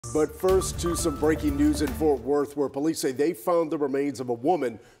But first, to some breaking news in Fort Worth, where police say they found the remains of a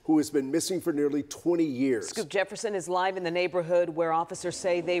woman who has been missing for nearly 20 years. Scoop Jefferson is live in the neighborhood where officers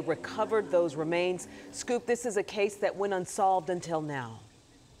say they recovered those remains. Scoop, this is a case that went unsolved until now.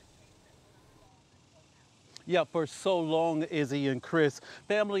 Yeah, for so long, Izzy and Chris,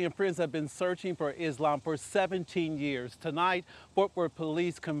 family and friends have been searching for Islam for 17 years. Tonight, Fort Worth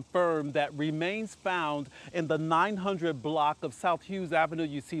police confirmed that remains found in the 900 block of South Hughes Avenue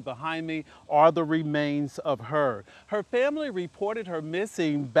you see behind me are the remains of her. Her family reported her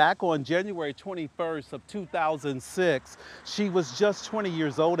missing back on January 21st of 2006. She was just 20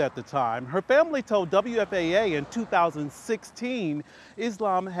 years old at the time. Her family told WFAA in 2016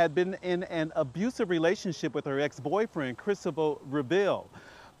 Islam had been in an abusive relationship with her ex-boyfriend, Christopher Reveal.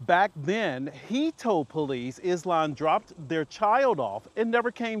 Back then, he told police Islam dropped their child off and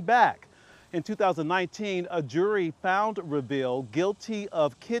never came back. In 2019, a jury found Reveal guilty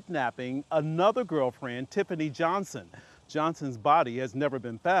of kidnapping another girlfriend, Tiffany Johnson. Johnson's body has never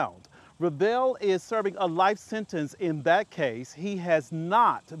been found. Reveal is serving a life sentence in that case. He has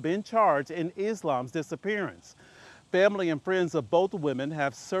not been charged in Islam's disappearance. Family and friends of both women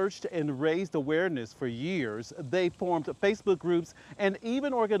have searched and raised awareness for years. They formed Facebook groups and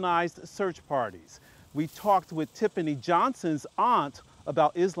even organized search parties. We talked with Tiffany Johnson's aunt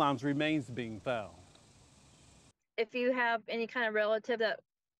about Islam's remains being found. If you have any kind of relative that,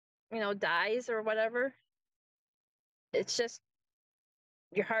 dies or whatever, it's just,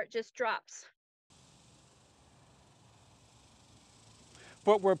 your heart just drops.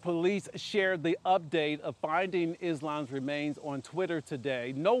 Fort Worth police shared the update of finding Islam's remains on Twitter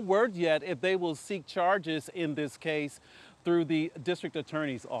today. No word yet if they will seek charges in this case through the district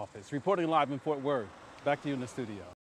attorney's office. Reporting live in Fort Worth. Back to you in the studio.